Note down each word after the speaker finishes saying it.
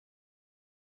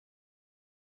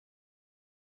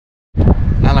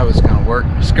work.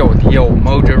 Just go with the old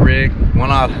mojo rig,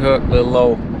 1/0 hook, little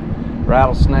old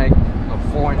rattlesnake, a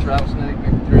 4-inch rattlesnake,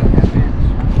 maybe 3.5 inch.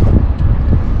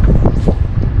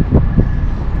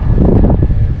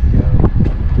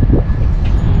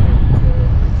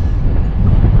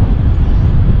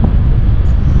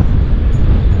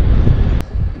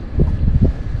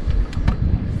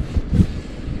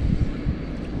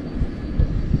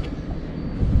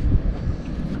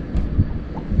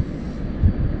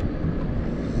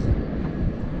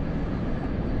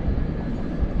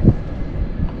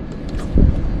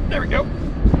 There we go.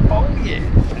 Oh yeah.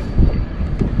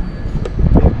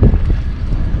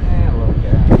 And a little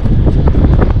guy.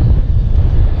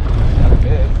 Not a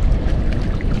big.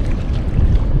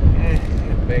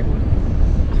 A big one.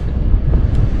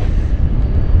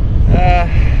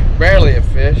 Barely a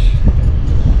fish.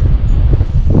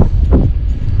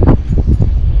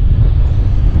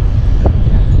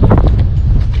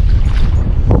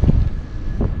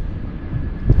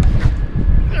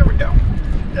 There we go.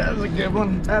 That's a good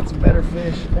one. That's a better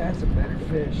fish. That's a better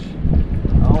fish.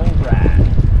 All right.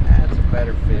 That's a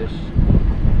better fish.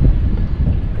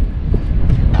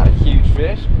 Not a huge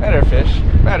fish. Better fish.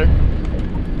 Better.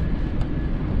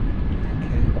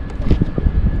 Okay.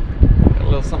 Got a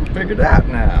little something figured out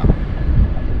now.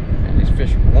 And these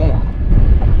fish are warm.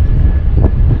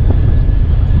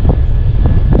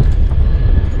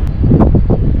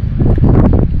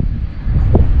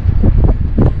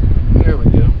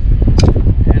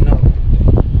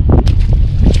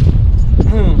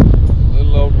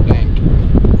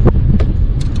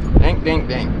 Ding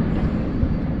ding.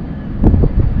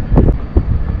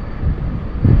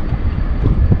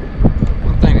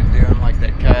 One thing to do, unlike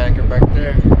that kayaker back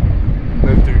there,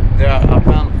 move through there. I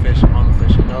found the fish, I'm on the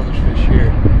fish, and there's fish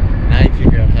here. Now you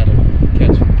figure out how to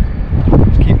catch them.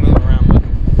 Just keep moving around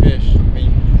looking for fish. I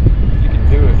mean, you can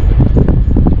do it, but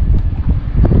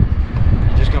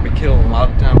you're just gonna be killing a lot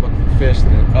of time looking for fish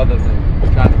other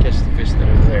than trying to catch the fish that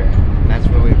are there. And that's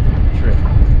really the trick.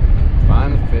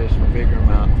 Find the fish, figure them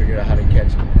out, figure out how to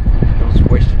catch them. Don't just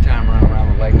waste your time running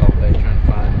around the lake all day trying to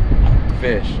find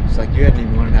fish. It's like you hadn't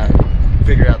even learned how to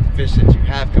figure out the fish that you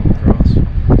have come across.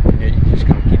 And yet you're just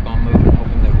going to keep on moving,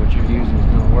 hoping that what you're using is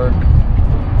going to work.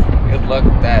 Good luck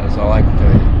with that is all I can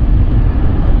tell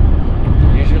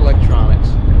you. Use your electronics,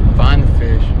 find the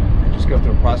fish, and just go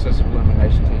through a process of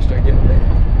elimination until you start getting bit.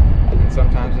 And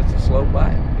sometimes it's a slow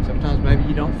bite. Sometimes maybe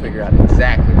you don't figure out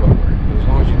exactly what works. But as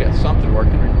long as you got something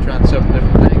working, or you're trying several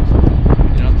different things,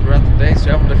 you know, throughout the day,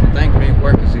 several different things may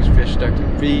work as these fish start to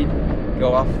feed,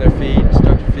 go off their feed,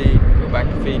 start to feed, go back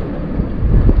to feed.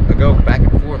 They'll go back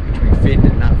and forth between feeding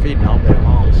and not feeding all day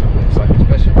long. So it's like,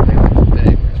 especially when they like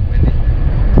today, where it's windy,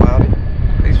 cloudy,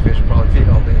 these fish will probably feed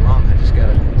all day long. I just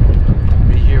gotta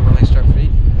be here when they start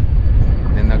feeding.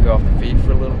 Then they'll go off the feed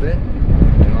for a little bit,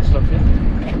 and they'll start feeding.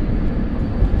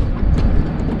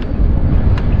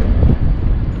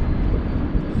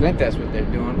 I think that's what they're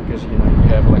doing, because you know you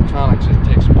have electronics that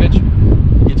takes a picture,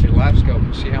 you get your live scope,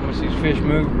 you see how much these fish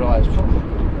move, you realize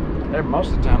they're most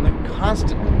of the time they're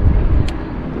constantly moving.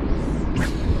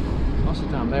 Most of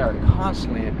the time they are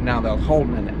constantly, now they'll hold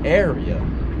in an area,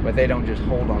 but they don't just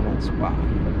hold on one spot.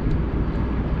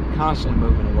 Constantly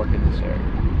moving and working this area.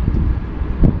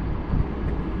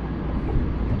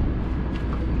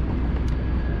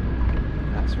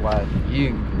 That's why for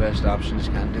you, the best option is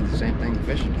kind of do the same thing the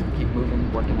fish are doing. Keep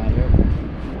moving, working that area.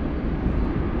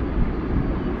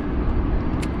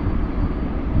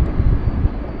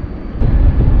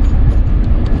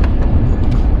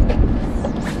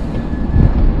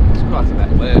 Let's go out to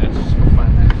that ledge. Let's go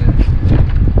find that ledge.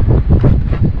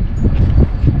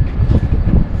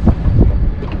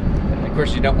 And of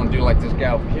course, you don't want to do like this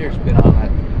guy over here who's been on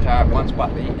that entire one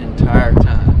spot the entire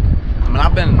time. I mean,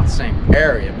 I've been in the same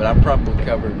area, but I've probably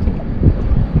covered,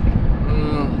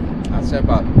 I'd say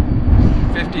about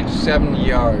 50 to 70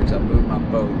 yards. I've moved my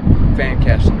boat, fan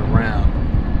casting around.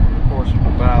 Of course,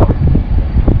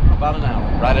 about an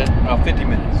hour, right at 50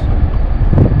 minutes.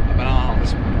 I've been on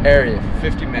this area for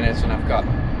 50 minutes and I've caught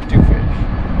 2 fish.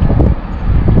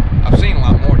 I've seen a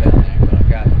lot more down there, but I've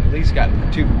got at least got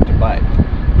 2 to bite.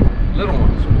 Little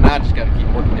ones, but now I just got to keep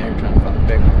working there trying to find the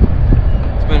big one.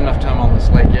 Spent enough time on this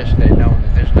lake yesterday knowing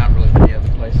that there's not really many other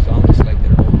places on this lake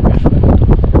that are holding fish right now.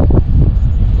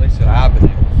 At least that I've been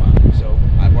able to find. So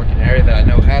I work in an area that I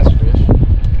know has fish.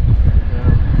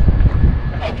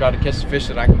 I try to catch the fish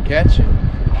that I can catch, and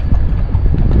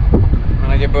when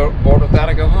I get bored with that,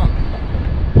 I go home.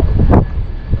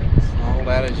 The old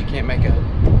adage, you can't make a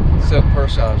silk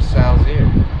purse out of a sow's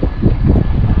ear.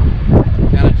 You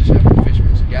kind of just have to fish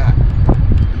what you got.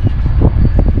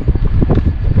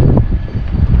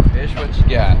 Fish what you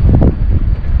got.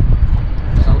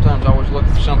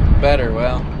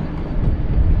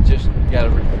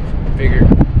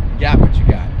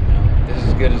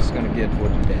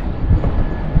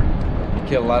 You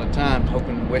kill a lot of time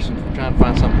hoping, wishing, trying to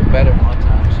find something better. A lot of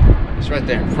times it's right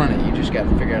there in front of you. You just got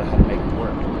to figure out how to make it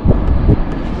work.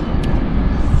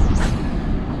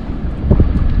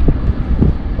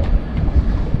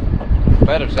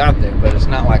 Better's out there, but it's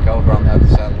not like over on the other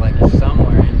side of the lake. It's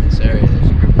somewhere in this area there's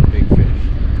a group of big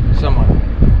fish. Somewhere.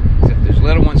 If there's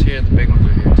little ones here, the big ones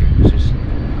are here too. It's just,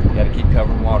 you got to keep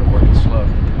covering water, working slow.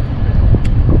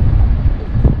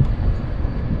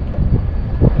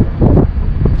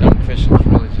 Dump fishing is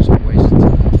really just a waste of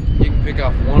time. You can pick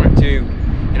off one or two.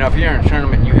 You know, if you're in a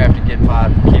tournament, you have to get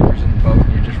 5 keepers in the boat,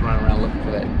 and you're just running around looking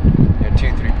for that,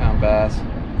 2-3 pound bass,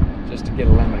 just to get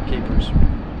a limit of keepers.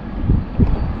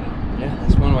 Yeah,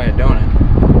 that's one way of doing it.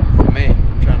 For me,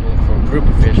 I'm trying to look for a group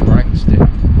of fish where I can stick, I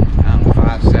don't know,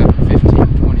 5, 7, 15,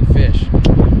 20 fish in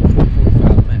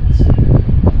 45 minutes.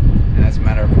 And that's a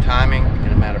matter of timing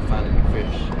and a matter of finding the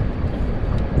fish.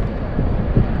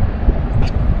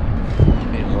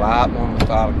 Being a lot more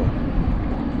methodical. I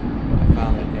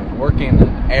found that working in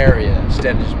an area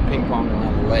instead of just ping-ponging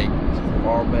around the lake is a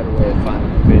far better way of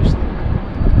finding the fish than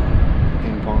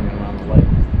ping-ponging around the lake.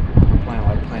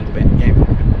 Playing game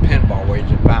pinball where you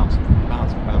just bounce.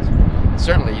 And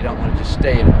certainly you don't want to just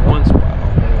stay in one spot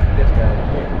all day like this guy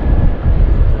over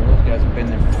here. Those guys have been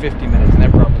there for 50 minutes and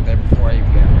they're probably there before I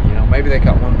even got there. Maybe they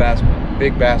caught one bass,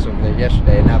 big bass over there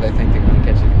yesterday, and now they think they're going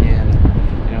to catch it again.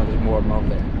 And, there's more of them over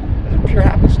there. But it's pure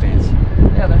happenstance.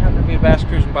 Yeah, there happened to be a bass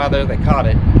cruising by there, they caught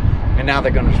it, and now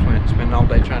they're going to spend all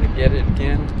day trying to get it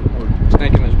again, or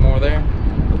thinking there's more there.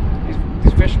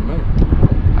 These fish are moving.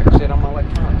 I can see it on my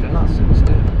electronics. They're not sitting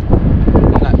still.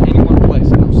 There's not any one place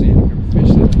that I'm seeing a group of fish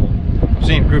that I'm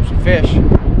seeing groups of fish,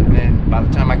 and then by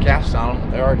the time I cast on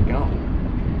them, they're already gone.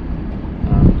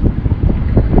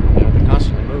 They're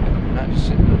constantly moving. They're not just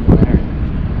sitting in one area.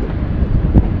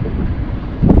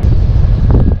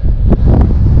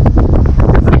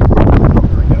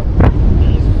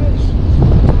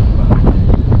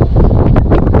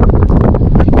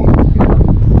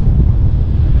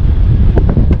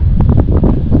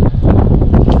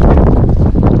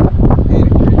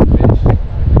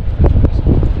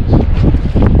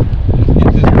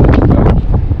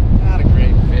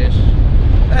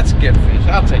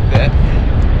 I'll take that.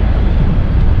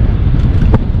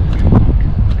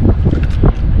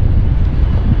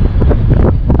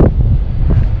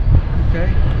 Okay.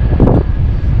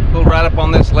 Pulled right up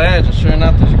on this ledge, and sure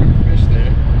enough, there's a group of fish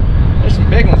there. There's some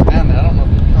big ones down there. I don't know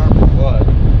if they're carp or blood.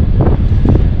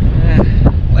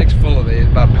 Lake's full of these,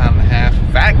 about 1.5 pounds.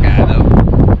 Fat guy though.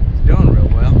 He's doing real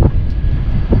well.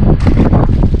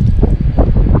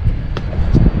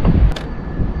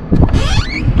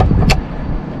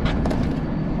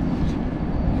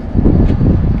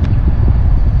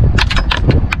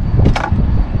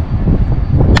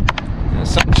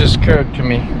 Just occurred to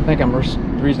me. I think the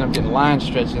reason I'm getting line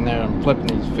stretched in there, I'm flipping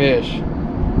these fish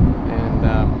and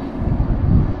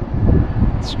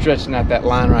stretching out that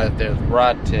line right there, the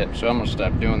rod tip. So I'm gonna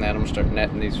stop doing that. I'm gonna start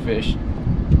netting these fish,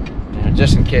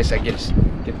 just in case I get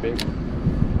big. Let's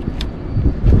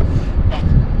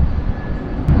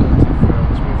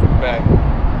move it back.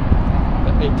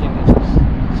 About 18 inches,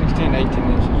 16 to 18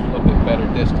 inches, a little bit better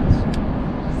distance.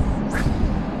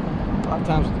 A lot of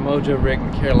times with the Mojo rig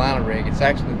and the Carolina rig, it's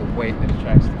actually the weight that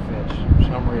attracts the fish. For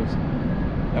some reason,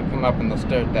 they'll come up and they'll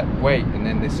stare at that weight, and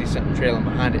then they see something trailing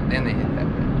behind it, and then they hit that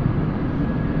bait.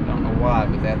 Don't know why,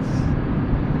 but that's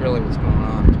really what's going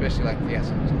on. Especially like if you got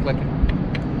something clicking.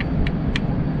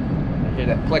 They hear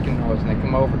that clicking noise, and they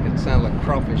come over because it sounds like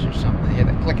crawfish or something. They hear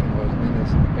that clicking noise, and then they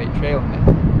see the bait trailing it.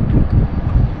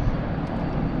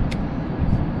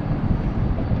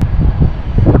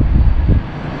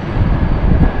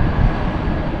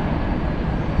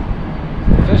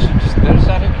 They're just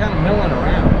out here kind of milling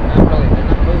around. They're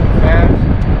not moving fast.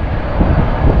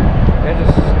 They're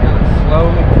just kind of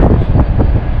slowly cruising.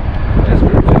 There's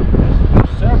groups of them.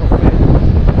 There's several fish.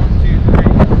 1, 2, 3,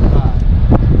 5.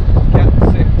 Counting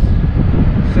 6,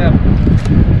 7.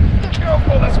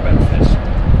 Oh, that's a better fish.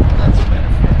 That's a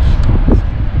better fish.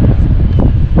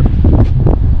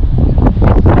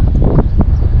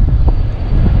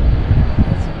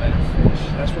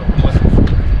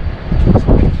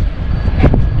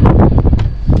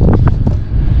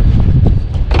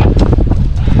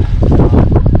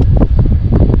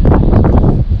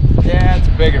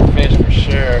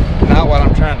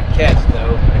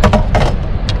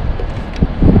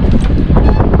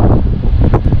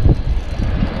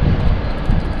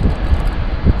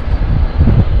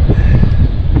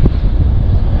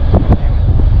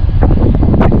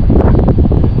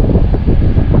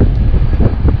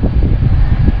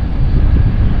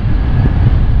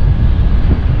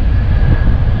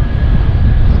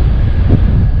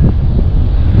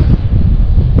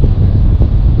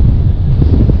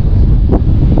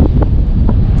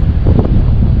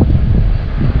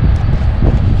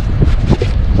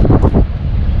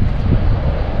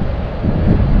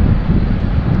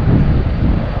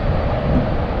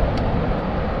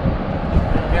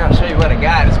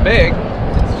 big.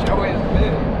 It sure is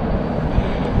big.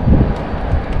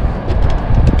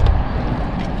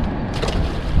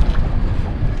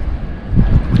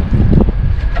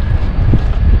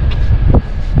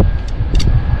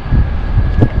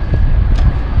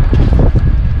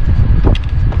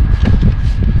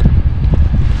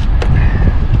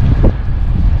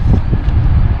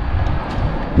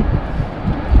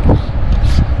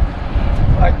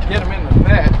 Get them in the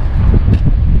net.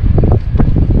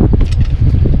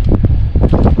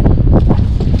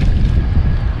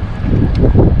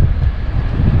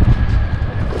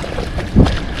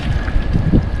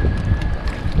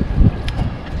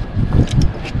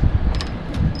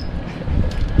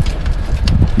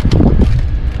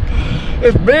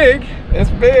 It's big.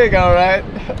 It's big, all right.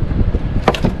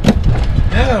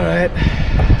 All right.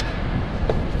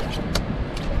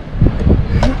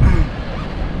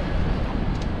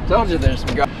 Told you there's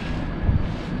some guys.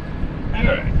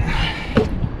 Alright.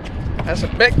 That's a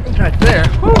big one right there.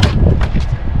 Whew.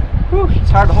 Whew.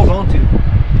 It's hard to hold on to.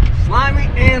 Slimy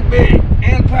and big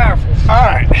and powerful.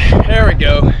 Alright, there we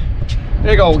go.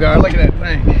 Big old guy, look at that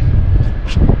thing.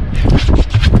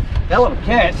 Hell of a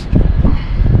catch.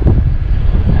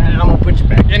 And I'm gonna put you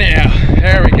back in now.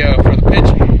 There we go for the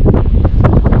picture.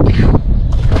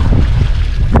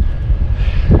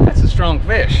 That's a strong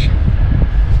fish.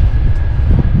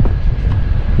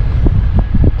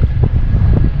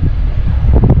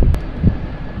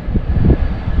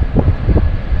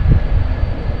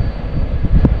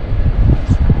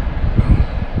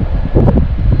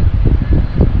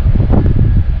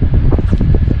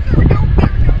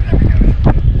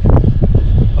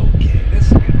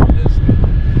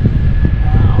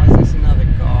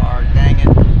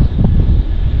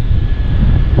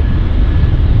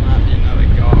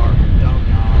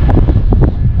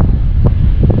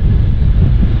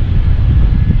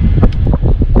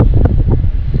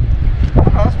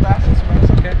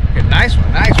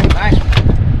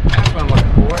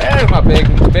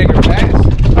 Bigger bass.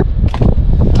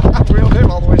 I reeled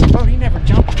him all the way to the boat. He never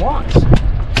jumped once.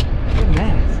 Good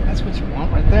man. That's what you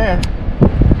want right there.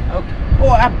 Okay. Boy,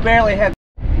 I barely had.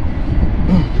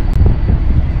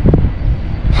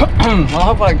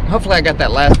 Well, hopefully I got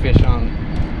that last fish on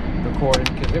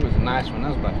recorded because it was a nice one.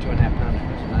 That was about 2.5 pounds. It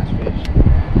was a nice fish.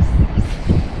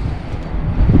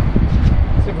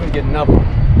 Let's see if we can get another one.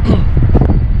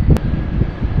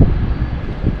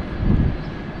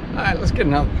 All right, let's get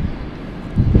another one.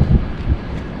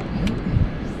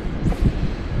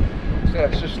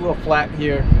 It's just a little flat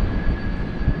here.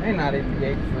 May not even be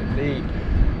 8 foot deep.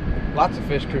 Lots of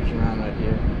fish cruising around right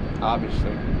here,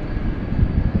 obviously.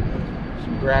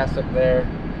 Some grass up there,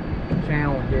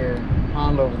 channel here,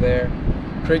 pond over there,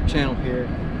 creek channel here,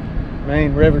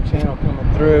 main river channel coming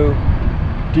through,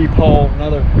 deep hole,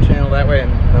 another channel that way,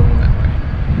 and another one that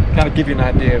way. Kind of give you an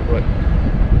idea of what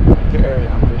area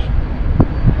I'm fishing.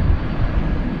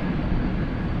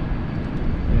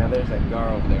 Yeah, there's that gar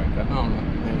over there. Oh no,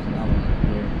 there's another one right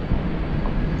here.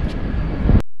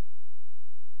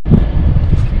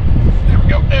 There we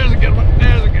go. There's a good one.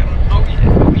 There's a good one. Oh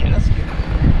yeah. Oh yeah, that's a good one.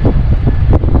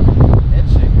 Head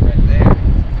shaker right there.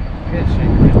 Head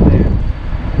shaker right there.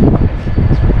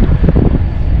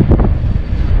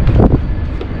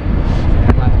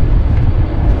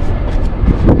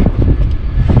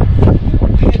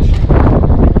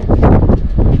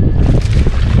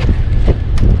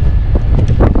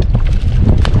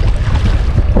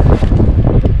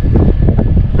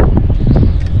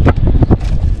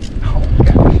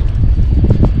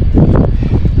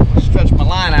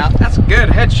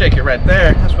 Head shaker right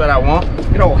there. That's what I want.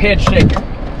 Good old head shaker.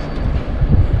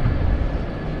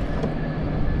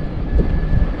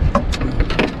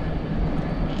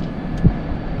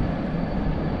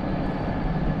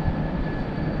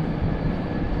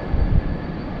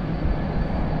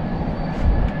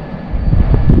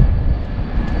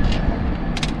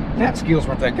 That skills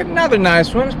weren't that good. Another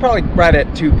nice one. It's probably right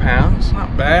at 2 pounds.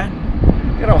 Not bad.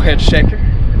 Good old head shaker.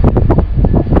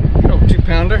 Good old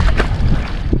 2-pounder.